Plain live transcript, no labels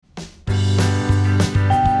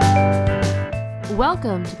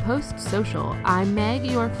Welcome to Post Social. I'm Meg,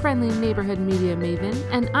 your friendly neighborhood media maven,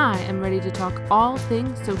 and I am ready to talk all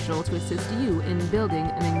things social to assist you in building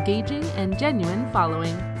an engaging and genuine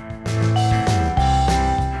following.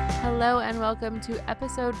 Hello and welcome to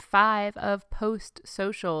episode 5 of Post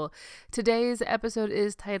Social. Today's episode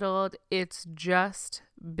is titled, It's Just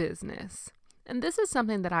Business. And this is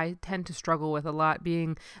something that I tend to struggle with a lot,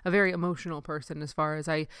 being a very emotional person as far as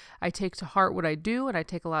I take to heart what I do, and I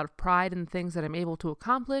take a lot of pride in things that I'm able to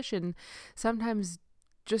accomplish. And sometimes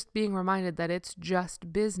just being reminded that it's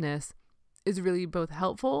just business is really both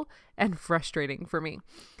helpful and frustrating for me.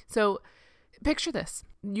 So picture this.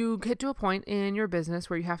 You get to a point in your business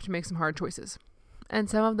where you have to make some hard choices. And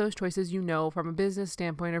some of those choices, from a business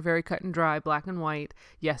standpoint, are very cut and dry, black and white,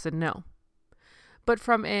 yes and no. But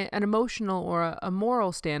from an emotional or a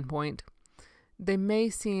moral standpoint, they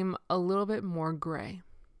may seem a little bit more gray.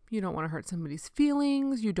 You don't want to hurt somebody's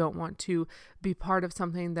feelings. You don't want to be part of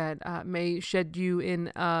something that may shed you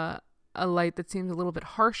in a light that seems a little bit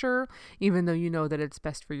harsher, even though you know that it's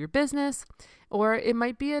best for your business. Or it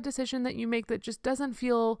might be a decision that you make that just doesn't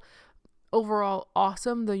feel overall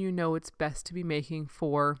awesome, though you know it's best to be making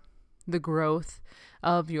for the growth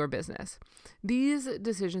of your business. These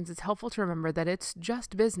decisions, it's helpful to remember that it's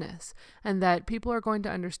just business and that people are going to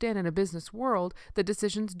understand in a business world that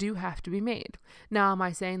decisions do have to be made. Now, am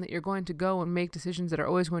I saying that you're going to go and make decisions that are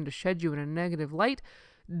always going to shed you in a negative light?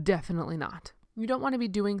 Definitely not. You don't want to be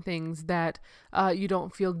doing things that you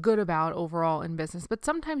don't feel good about overall in business, but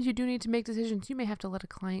sometimes you do need to make decisions. You may have to let a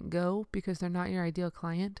client go because they're not your ideal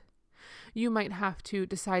client. You might have to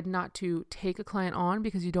decide not to take a client on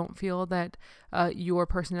because you don't feel that your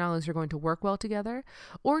personalities are going to work well together.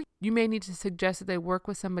 Or you may need to suggest that they work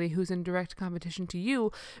with somebody who's in direct competition to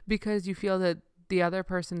you because you feel that the other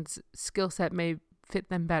person's skill set may fit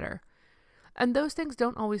them better. And those things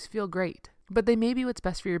don't always feel great, but they may be what's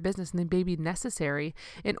best for your business, and they may be necessary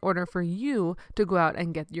in order for you to go out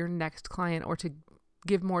and get your next client or to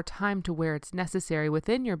give more time to where it's necessary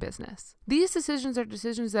within your business. These decisions are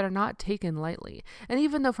decisions that are not taken lightly. And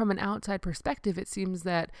even though from an outside perspective, it seems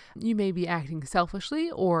that you may be acting selfishly,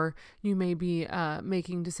 or you may be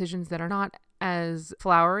making decisions that are not as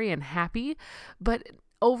flowery and happy, but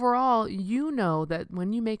overall, you know that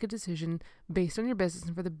when you make a decision based on your business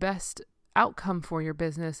and for the best outcome for your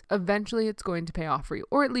business, eventually it's going to pay off for you,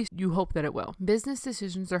 or at least you hope that it will. Business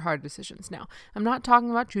decisions are hard decisions. Now, I'm not talking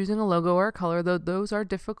about choosing a logo or a color, though those are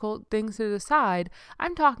difficult things to decide.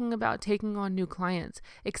 I'm talking about taking on new clients,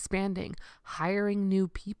 expanding, hiring new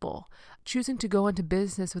people, choosing to go into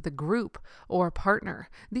business with a group or a partner.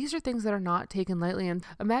 These are things that are not taken lightly. And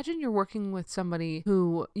imagine you're working with somebody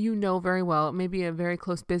who you know very well, maybe a very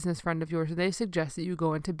close business friend of yours, and they suggest that you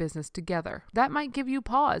go into business together. That might give you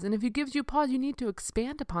pause. And if it gives you pause, you need to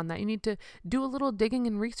expand upon that. You need to do a little digging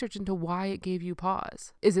and research into why it gave you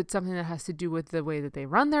pause. Is it something that has to do with the way that they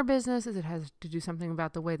run their business? Is it has to do something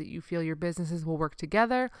about the way that you feel your businesses will work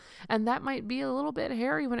together? And that might be a little bit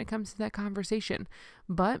hairy when it comes to that conversation,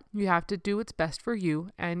 but you have to do what's best for you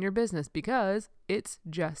and your business because it's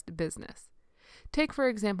just business. Take, for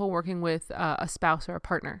example, working with a spouse or a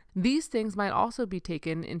partner. These things might also be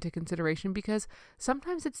taken into consideration because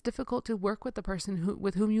sometimes it's difficult to work with the person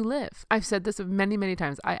with whom you live. I've said this many, many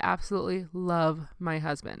times. I absolutely love my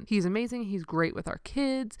husband. He's amazing. He's great with our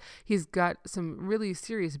kids. He's got some really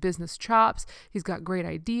serious business chops. He's got great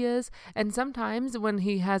ideas. And sometimes when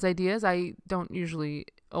he has ideas, I don't usually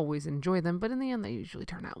always enjoy them, but in the end, they usually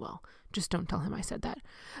turn out well. Just don't tell him I said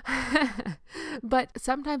that. But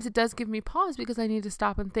sometimes it does give me pause because I need to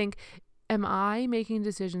stop and think, am I making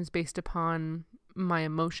decisions based upon my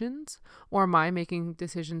emotions, or am I making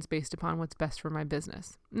decisions based upon what's best for my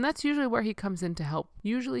business? And that's usually where he comes in to help.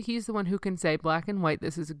 Usually he's the one who can say black and white,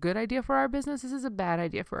 this is a good idea for our business, this is a bad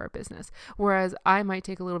idea for our business. Whereas I might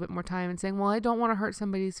take a little bit more time and saying, well, I don't want to hurt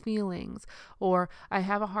somebody's feelings, or I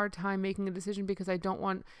have a hard time making a decision because I don't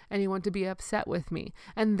want anyone to be upset with me.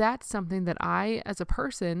 And that's something that I, as a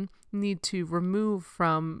person, need to remove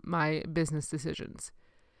from my business decisions.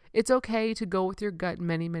 It's okay to go with your gut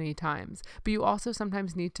many, many times, but you also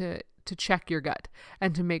sometimes need to check your gut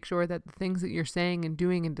and to make sure that the things that you're saying and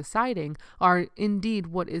doing and deciding are indeed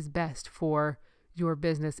what is best for your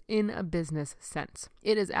business in a business sense.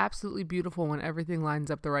 It is absolutely beautiful when everything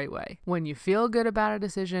lines up the right way. When you feel good about a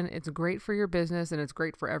decision, it's great for your business and it's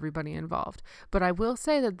great for everybody involved. But I will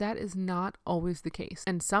say that that is not always the case.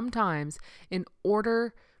 And sometimes in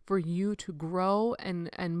order for you to grow and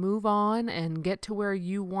move on and get to where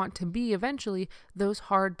you want to be eventually, those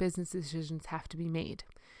hard business decisions have to be made.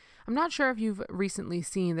 I'm not sure if you've recently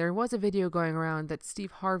seen, there was a video going around that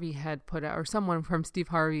Steve Harvey had put out, or someone from Steve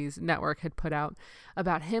Harvey's network had put out,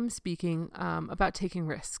 about him speaking about taking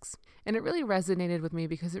risks. And it really resonated with me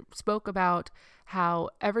because it spoke about how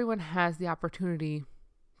everyone has the opportunity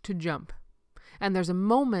to jump. And there's a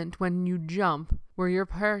moment when you jump where your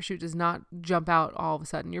parachute does not jump out all of a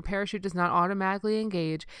sudden. Your parachute does not automatically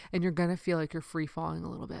engage, and you're going to feel like you're free falling a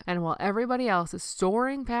little bit. And while everybody else is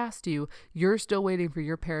soaring past you, you're still waiting for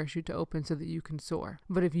your parachute to open so that you can soar.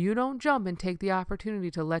 But if you don't jump and take the opportunity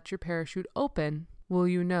to let your parachute open, will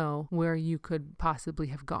you know where you could possibly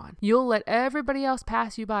have gone? You'll let everybody else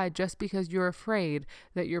pass you by just because you're afraid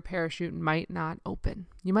that your parachute might not open.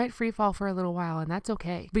 You might free fall for a little while, and that's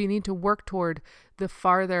okay. But you need to work toward the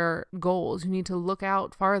farther goals. You need to look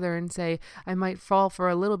out farther and say, I might fall for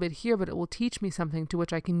a little bit here, but it will teach me something to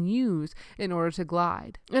which I can use in order to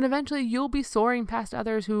glide. And eventually you'll be soaring past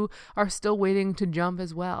others who are still waiting to jump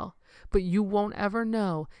as well. But you won't ever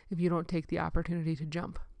know if you don't take the opportunity to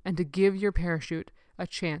jump and to give your parachute a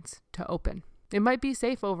chance to open. It might be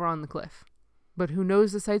safe over on the cliff, but who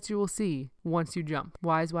knows the sights you will see once you jump.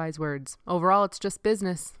 Wise words. Overall, it's just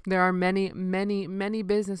business. There are many, many, many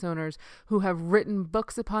business owners who have written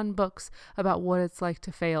books upon books about what it's like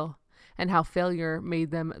to fail and how failure made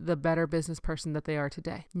them the better business person that they are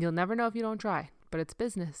today. You'll never know if you don't try, but it's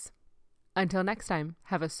business. Until next time,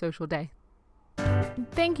 have a social day.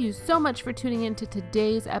 Thank you so much for tuning in to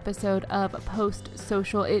today's episode of Post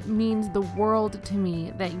Social. It means the world to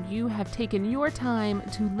me that you have taken your time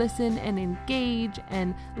to listen and engage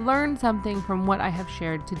and learn something from what I have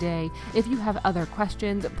shared today. If you have other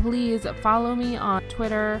questions, please follow me on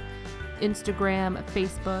Twitter, Instagram,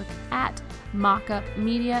 Facebook at Mockup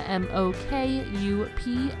Media,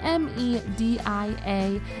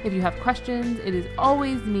 MOKUPMEDIA. If you have questions, it is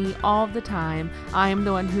always me all the time. I am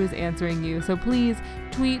the one who is answering you. So please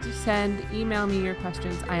tweet, send, email me your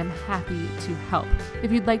questions. I am happy to help.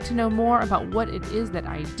 If you'd like to know more about what it is that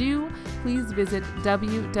I do, please visit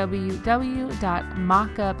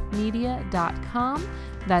www.mockupmedia.com.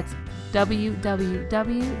 That's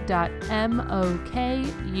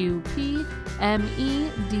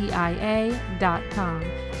www.mokuPmedia.com.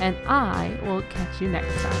 And I will catch you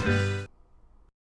next time.